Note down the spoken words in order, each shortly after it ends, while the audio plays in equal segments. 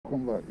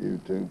Welcome back,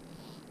 YouTube.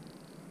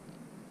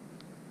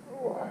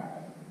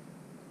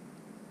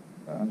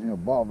 Down here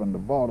bobbing the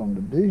bottom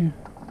today.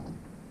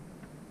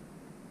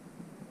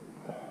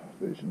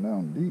 Fishing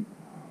down deep.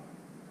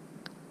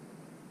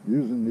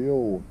 Using the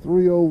old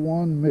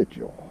 301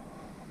 Mitchell.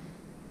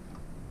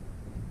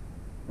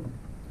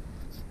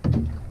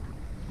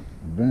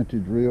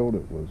 Vintage reel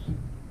that was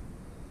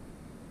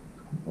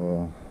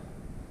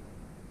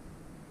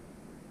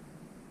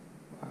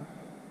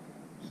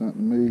sent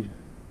to me.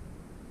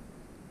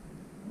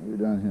 We're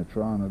down here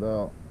trying it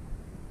out.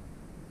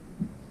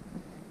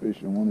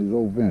 Fishing one of these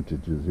old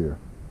vintages here.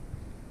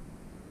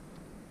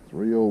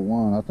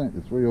 301. I think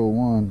the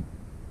 301,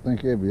 I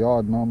think every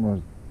odd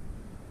number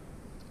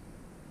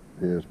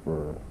is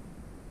for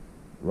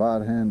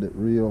right-handed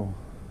reel,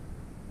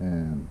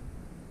 and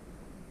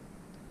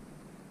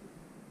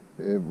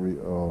every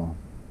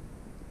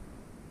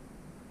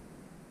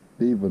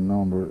even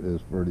number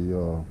is for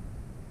the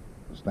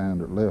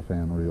standard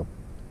left-hand reel.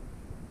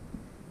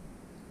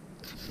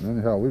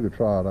 Anyhow, we could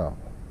try it out.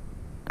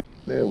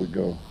 There we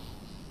go.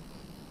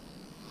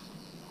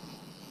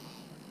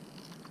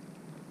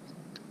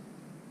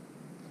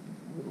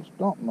 Little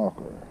stump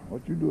knocker.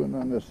 What you doing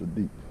down there so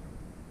deep?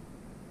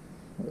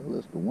 Well,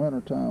 it's the winter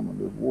time and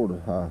this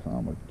water's high, so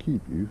I'm gonna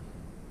keep you.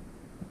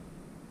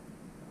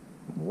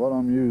 What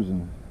I'm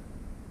using,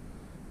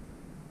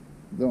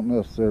 don't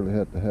necessarily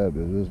have to have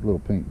this little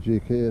pink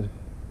jig head,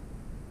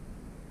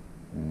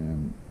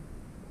 and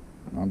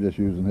I'm just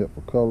using it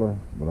for color,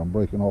 but I'm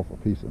breaking off a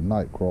piece of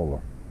night crawler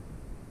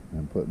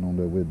and putting on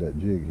there with that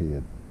jig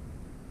head.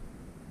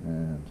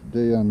 And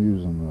today I'm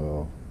using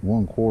a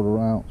 1/4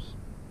 ounce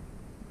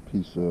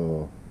piece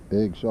of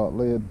egg shot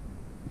lead,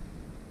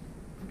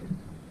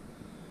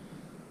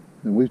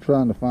 and we're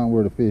trying to find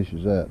where the fish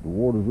is at. The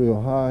water's real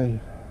high,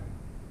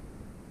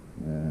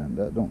 and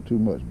that don't too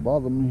much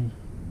bother me,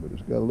 but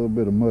it's got a little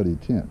bit of muddy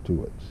tint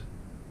to it,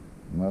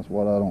 and that's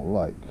what I don't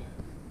like.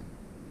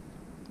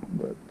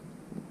 But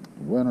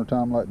winter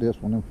time like this,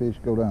 when them fish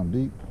go down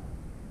deep,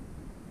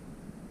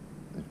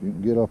 if you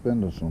can get up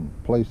into some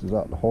places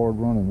out the hard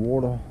running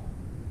water,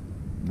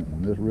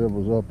 when this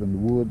river's up in the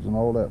woods and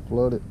all that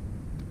flooded,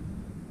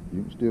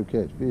 you can still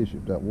catch fish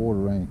if that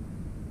water ain't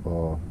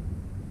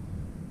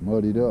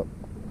muddied up.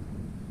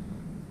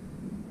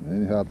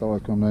 Anyhow, I thought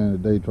I'd come down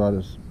today, try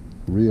this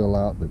reel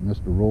out that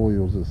Mr.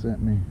 Royals has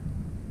sent me.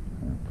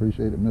 I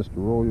appreciate it, Mr.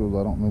 Royals.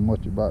 I don't know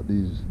much about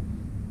these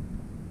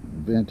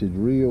vintage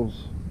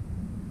reels,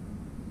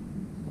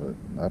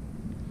 but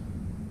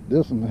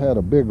this one had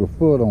a bigger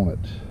foot on it,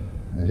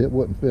 and it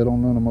wouldn't fit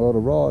on none of my other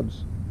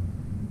rods.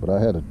 But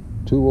I had a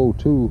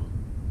 202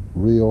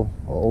 reel,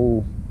 an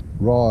old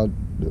rod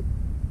that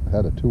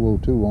had a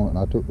 202 on it, and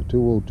I took the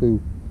 202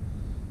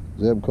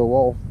 Zebco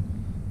off,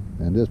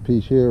 and this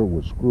piece here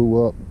would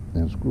screw up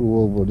and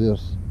screw over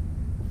this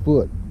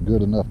foot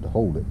good enough to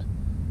hold it.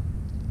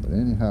 But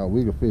anyhow,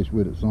 we can fish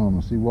with it some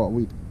and see what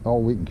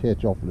all we can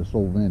catch off of this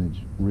old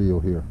vintage reel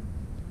here.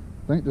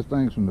 I think this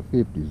thing's from the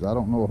 50s. I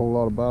don't know a whole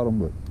lot about them,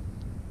 but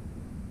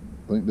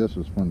I think this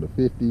is from the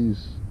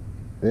 50s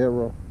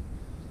era.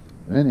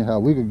 Anyhow,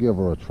 we could give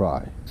her a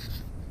try.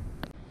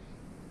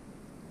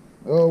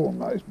 Oh, a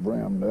nice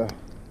brim there.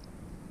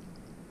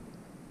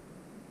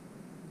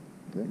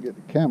 Didn't get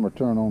the camera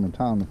turned on in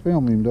time to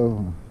film him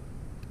though.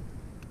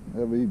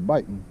 Never he's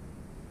biting.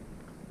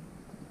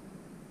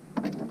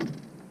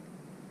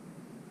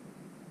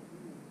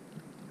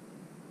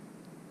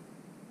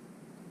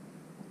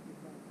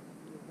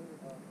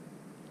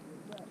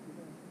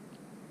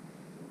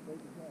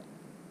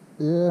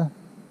 Yeah.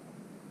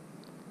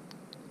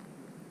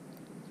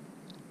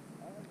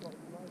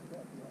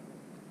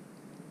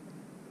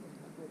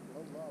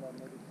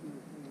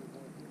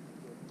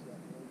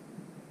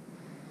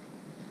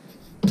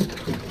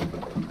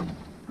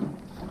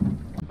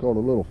 Caught a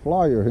little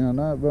flyer here, and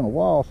it's been a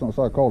while since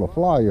I caught a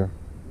flyer.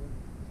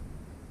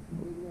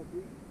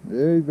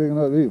 Yeah, he's big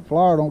enough to eat.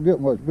 Flyer don't get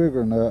much bigger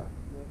than that.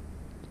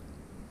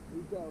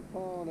 He's got a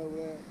pond over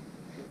there.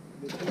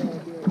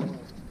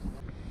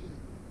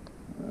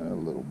 A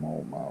little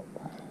smallmouth.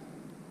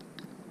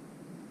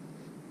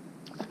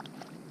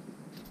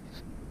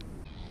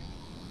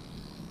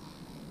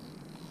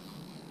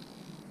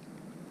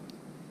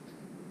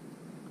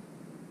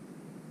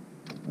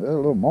 There's a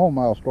little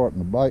smallmouth starting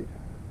to bite.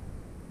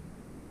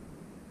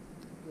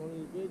 One of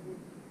these big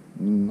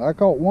ones? I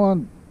caught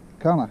one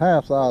kind of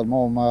half-size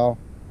smallmouth.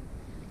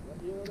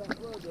 Yeah, that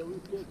flood though, we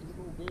catching them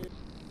on bed.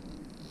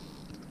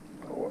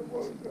 Oh,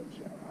 what we got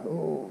here?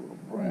 Oh,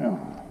 brown.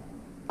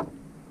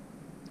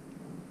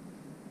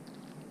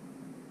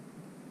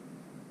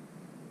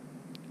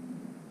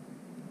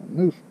 A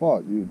new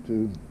spot,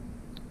 YouTube.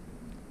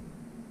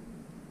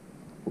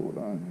 Pull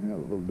down here, a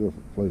little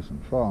different place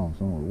and try on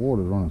some. The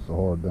water's running so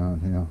hard down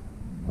here.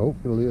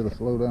 Hopefully it'll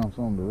slow down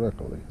some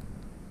directly.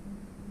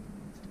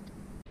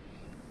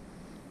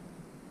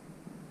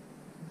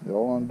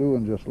 All I'm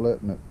doing is just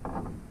letting it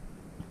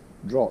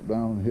drop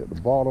down and hit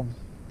the bottom,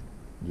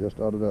 just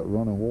out of that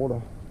running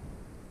water.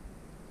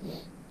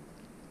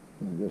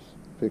 And just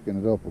picking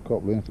it up a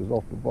couple inches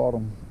off the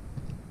bottom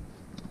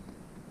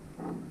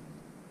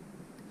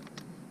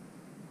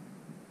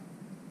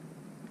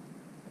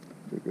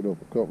Pick it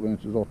up a couple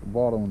inches off the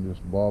bottom and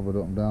just bob it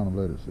up and down and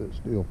let it sit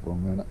still for a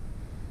minute.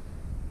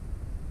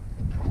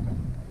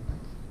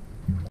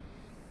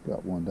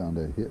 Got one down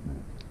there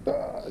hitting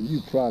it.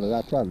 You tried it.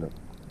 I tried to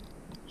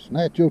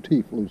snatch your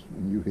teeth loose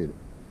when you hit it.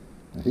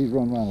 And he's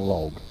running around a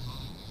log.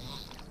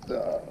 It's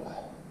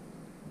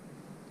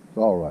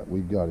all right.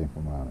 We got him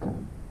from around it.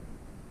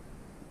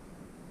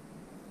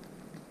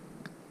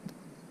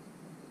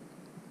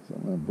 Some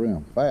of them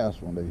brim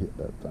fast when they hit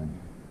that thing.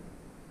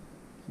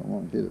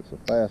 Someone hit it so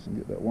fast and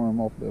get that worm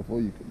off there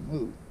before you can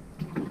move.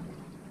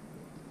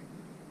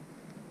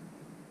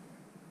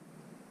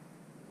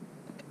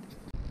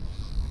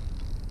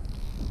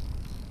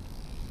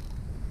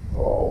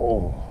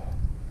 Oh,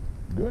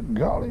 good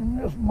golly,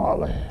 Miss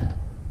Molly.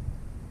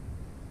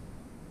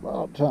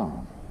 About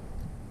time.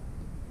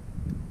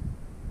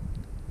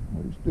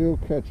 We're still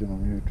catching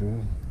them, you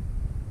two.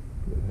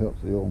 It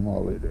helps the old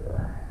Molly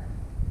there.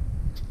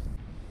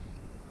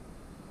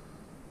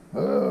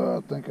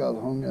 I think I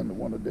was hung into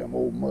one of them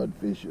old mud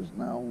fishes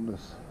now on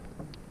this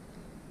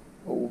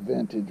old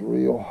vintage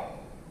reel.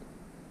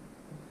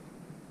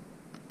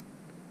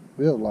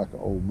 Feels like an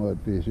old mud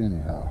fish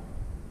anyhow.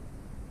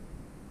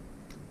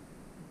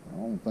 I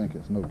don't think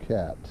it's no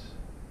cat.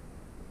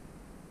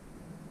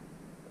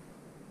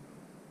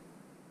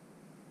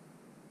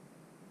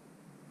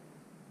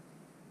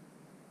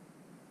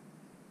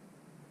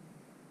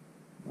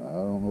 I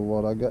don't know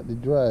what I got the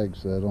drag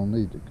set on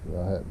either, because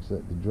I hadn't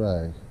set the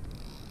drag.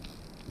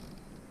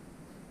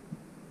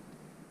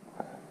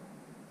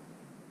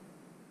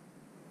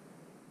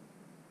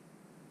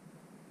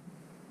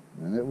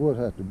 And it would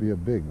have to be a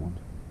big one.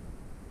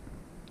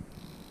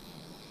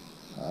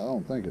 I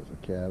don't think it's a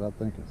cat, I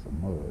think it's a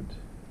mud.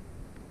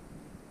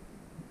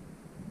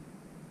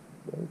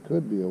 But it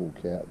could be an old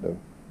cat though.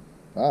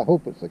 I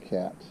hope it's a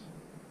cat.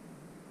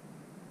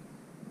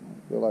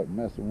 I feel like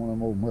messing with one of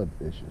them old mud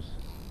fishes.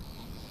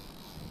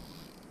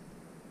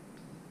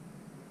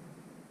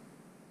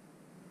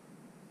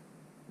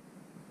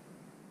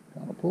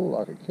 Kind of pull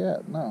like a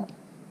cat now.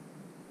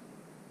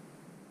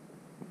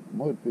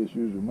 Mudfish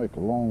usually make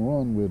a long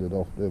run with it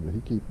off there, but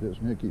he keep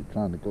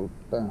trying to go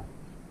down.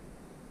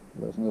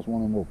 Unless that's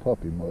one of them old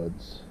puppy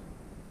muds.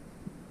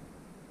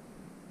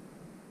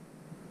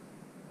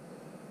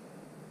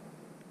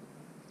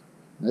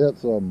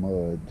 It's a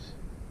mud.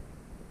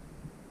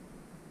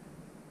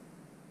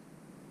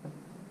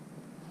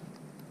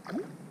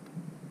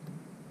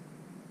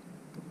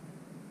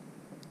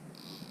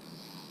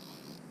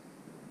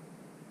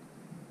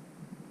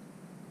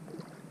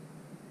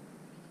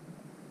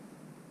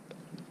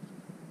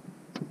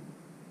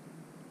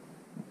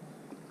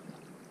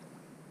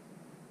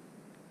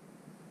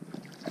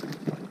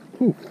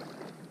 Whew.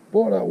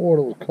 Boy, that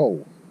water was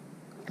cold.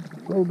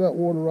 Throw that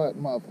water right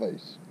in my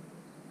face.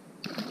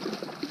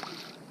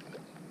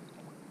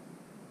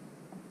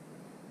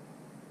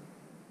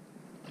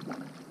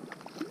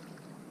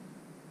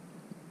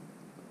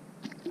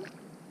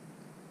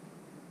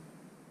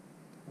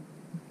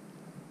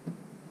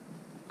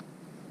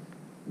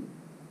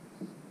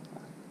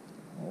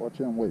 Watch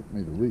him wait for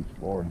me to reach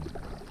for him.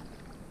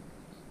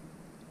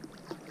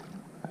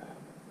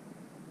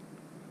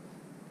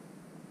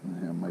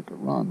 And he'll make a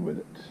run with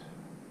it.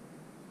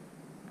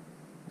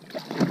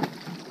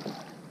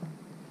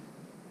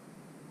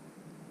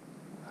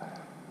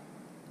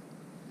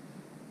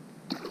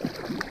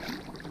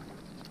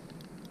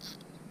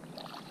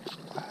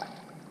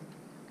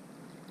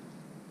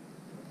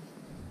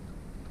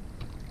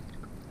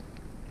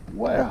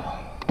 Well.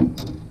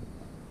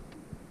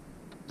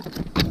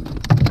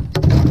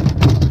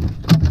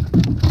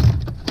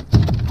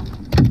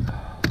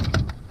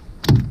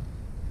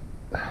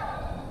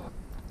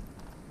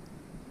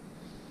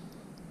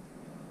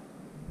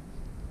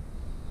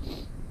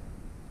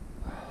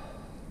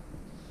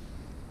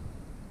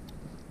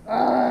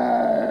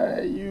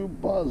 You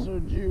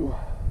buzzard, you.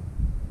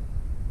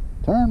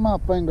 Turn my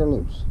finger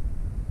loose.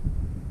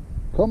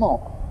 Come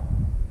on.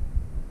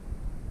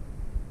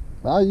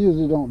 I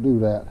usually don't do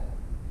that.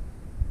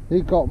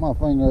 He caught my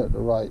finger at the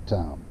right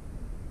time.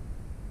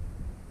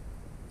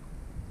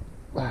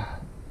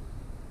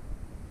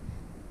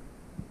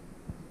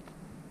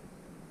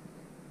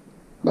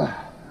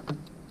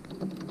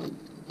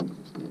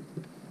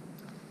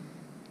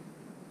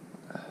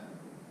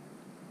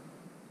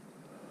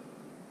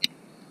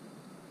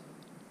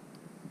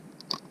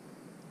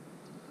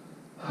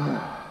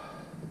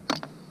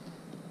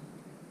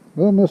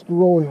 Well, Mr.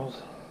 Royals,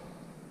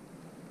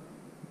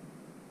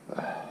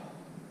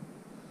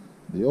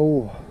 the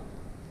old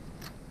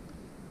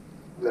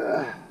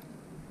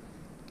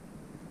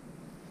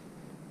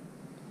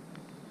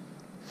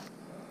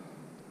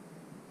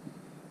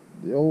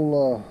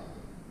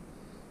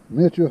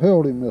Mitchell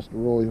held him, Mr.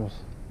 Royals.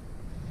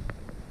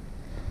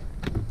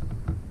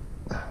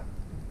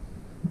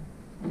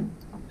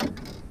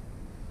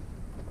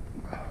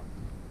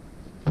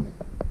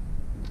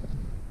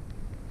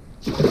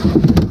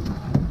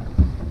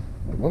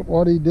 Look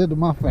what he did to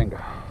my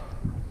finger.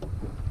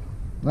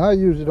 Now, I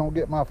usually don't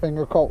get my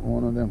finger caught in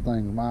one of them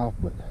things' mouth,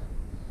 but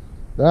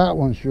that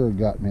one sure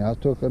got me. I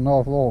took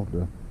enough off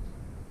to.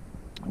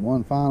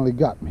 One finally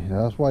got me.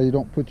 That's why you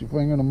don't put your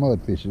finger in a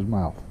mudfish's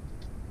mouth.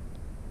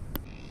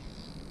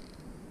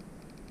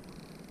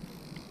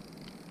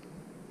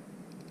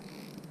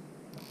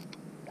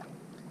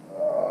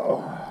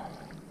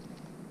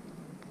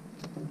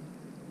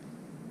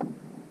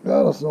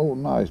 Got us an old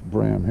nice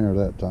brim here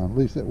that time. At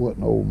least it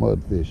wasn't old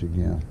mudfish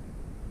again.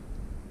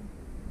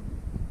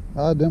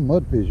 Them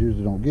mudfish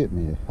usually don't get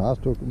me. I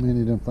took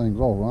many of them things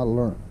off and I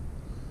learned.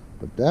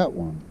 But that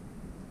one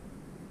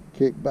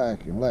kicked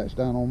back and latched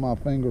down on my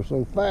finger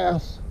so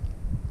fast.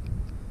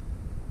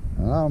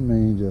 And I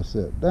mean just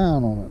sat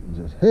down on it and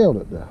just held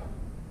it there.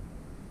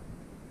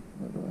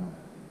 But,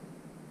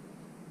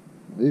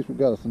 at least we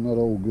got us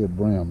another old good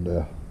brim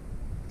there.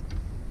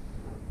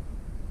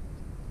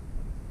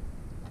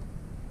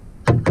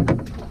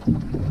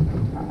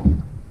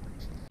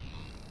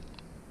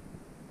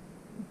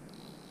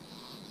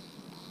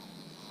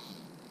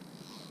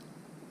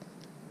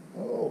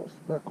 Oh,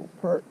 speckled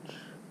perch.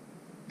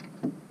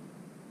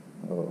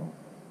 Oh,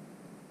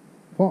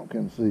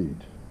 pumpkin seed.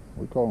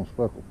 We call them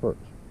speckled perch.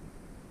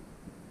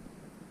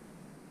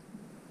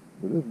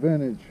 But this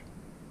vintage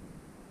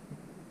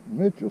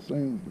Mitchell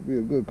seems to be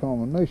a good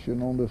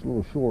combination on this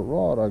little short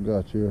rod I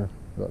got here.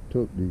 I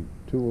took the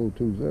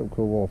 202 Zebco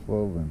off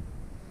of and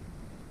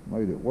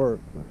made it work.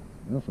 But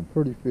there's some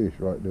pretty fish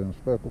right there in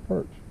speckled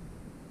perch.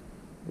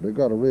 But they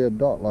got a red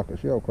dot like a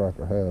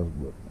shellcracker has,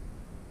 but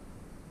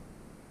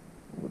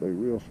they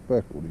real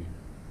speckledy.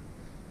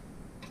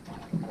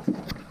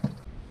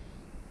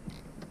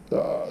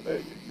 Ah, there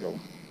you go.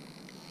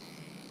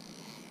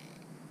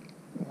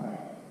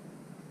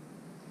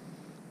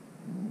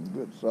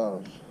 Good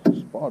size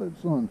spotted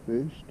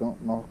sunfish,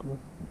 stump knocker,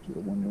 whichever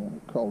one you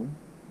want to call him.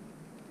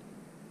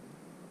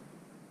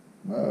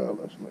 Now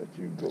let's let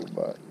you go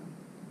back.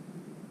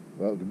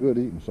 That was a good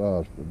eating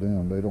size for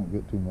them. They don't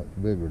get too much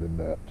bigger than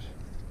that.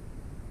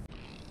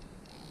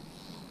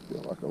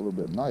 Feel like a little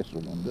bit nicer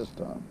one this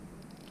time.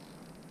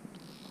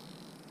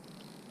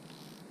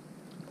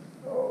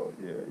 Oh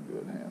yeah,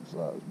 good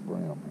hand-sized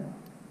brim here.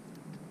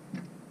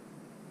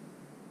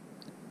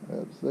 I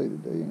had to say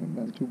today ain't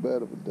been too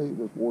bad of a day.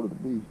 This water to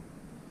be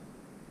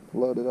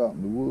flooded out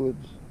in the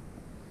woods.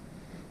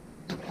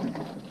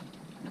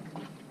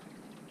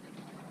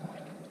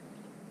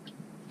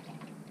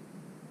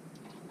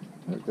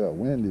 It got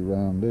windy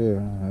around there.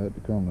 I had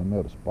to come to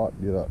another spot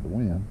to get out the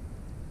wind.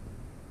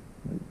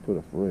 Maybe put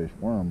a fresh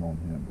worm on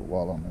him, but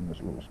while I'm in this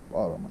little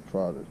spot, I'm gonna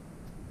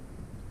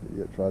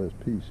try this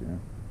piece here.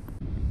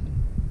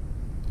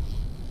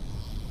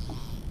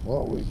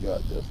 What we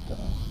got this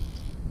time?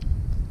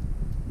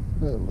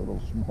 A little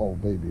small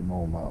baby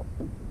smallmouth.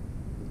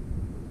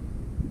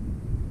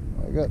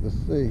 I got to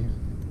see.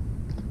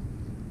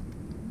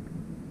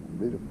 It'll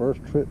be the first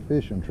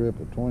fishing trip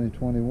of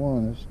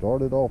 2021. It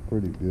started off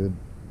pretty good.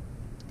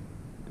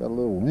 Got a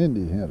little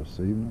windy here this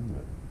evening,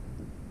 but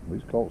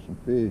we caught some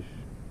fish,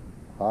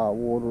 high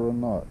water or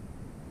not.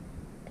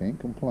 Can't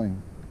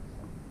complain.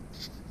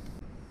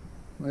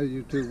 Well,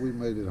 you two, we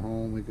made it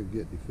home. We could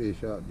get the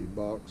fish out the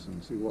box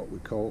and see what we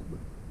caught, but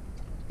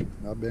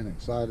I've been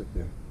excited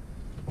to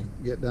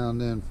get down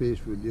there and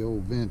fish with the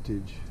old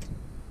vintage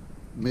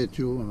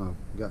Mitchell, and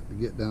I've got to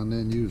get down there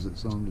and use it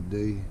some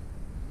today.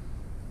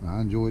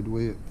 I enjoyed the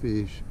way it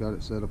fished. Got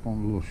it set up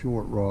on a little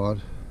short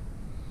rod,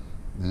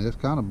 and it's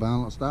kind of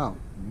balanced out.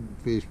 You can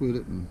fish with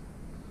it, and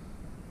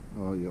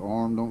your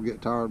arm don't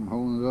get tired from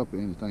holding it up or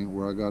anything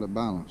where I got it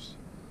balanced.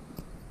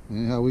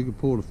 Anyhow, we can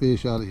pull the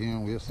fish out of here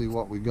and we'll see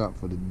what we got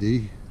for the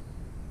day.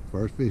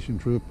 First fishing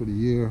trip of the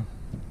year.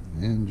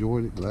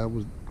 Enjoyed it.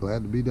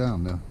 Glad to be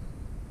down there.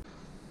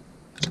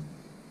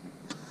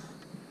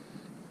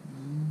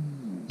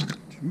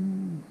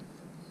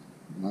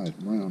 Nice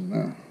brown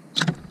there.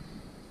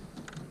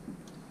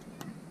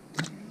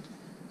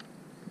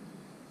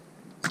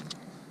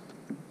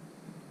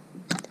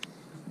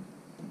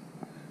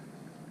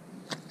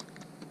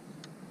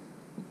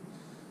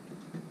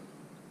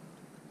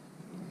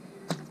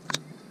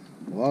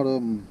 A lot of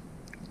them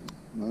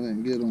I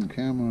didn't get on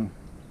camera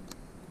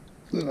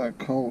that I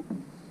caught.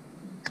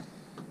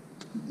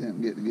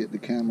 Didn't get to get the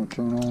camera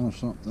turned on or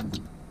something.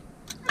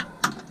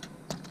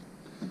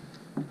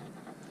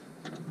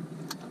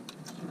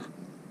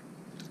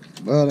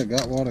 But I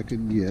got what I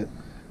could get.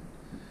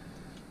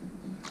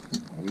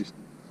 At least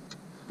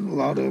a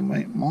lot of them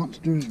ain't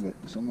monsters, but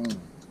some of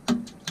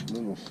them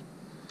little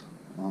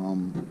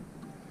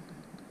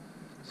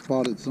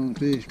spotted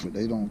sunfish, but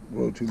they don't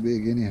grow too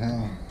big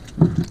anyhow.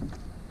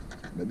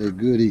 But they're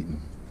good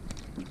eating.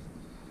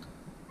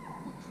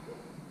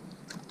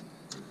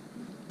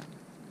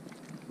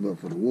 But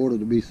for the water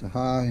to be so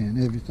high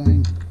and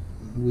everything,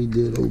 we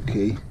did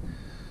okay.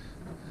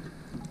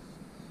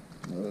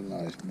 Another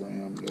nice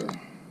brim there.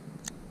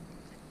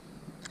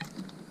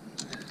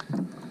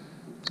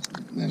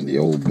 And the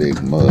old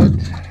big mud.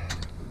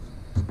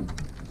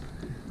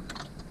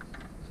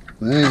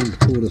 I ain't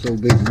pull this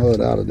old big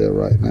mud out of there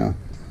right now.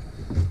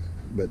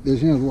 But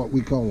this is what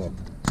we call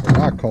what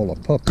I call a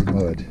puppy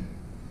mud.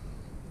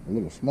 A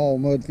little small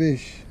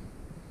mudfish.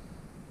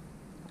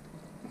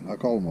 I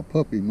call them a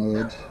puppy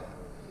muds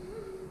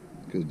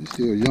because they're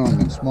still young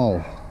and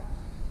small.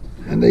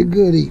 And they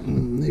good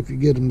eating if you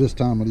get them this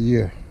time of the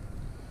year.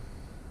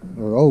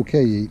 They're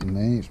okay eating.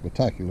 They ain't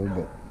spectacular,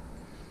 but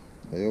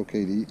they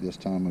okay to eat this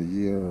time of the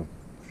year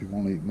if you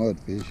want to eat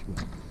mudfish.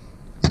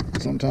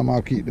 Sometimes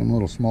I'll keep them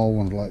little small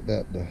ones like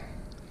that,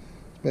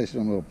 especially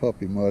them little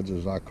puppy muds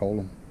as I call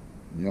them,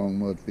 young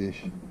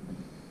mudfish.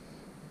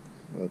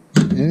 But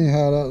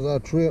anyhow, that was our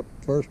trip,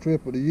 first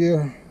trip of the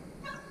year.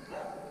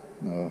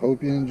 I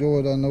hope you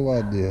enjoyed. I know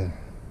I did.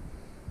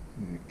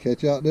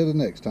 Catch you out there the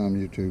next time,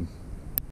 YouTube.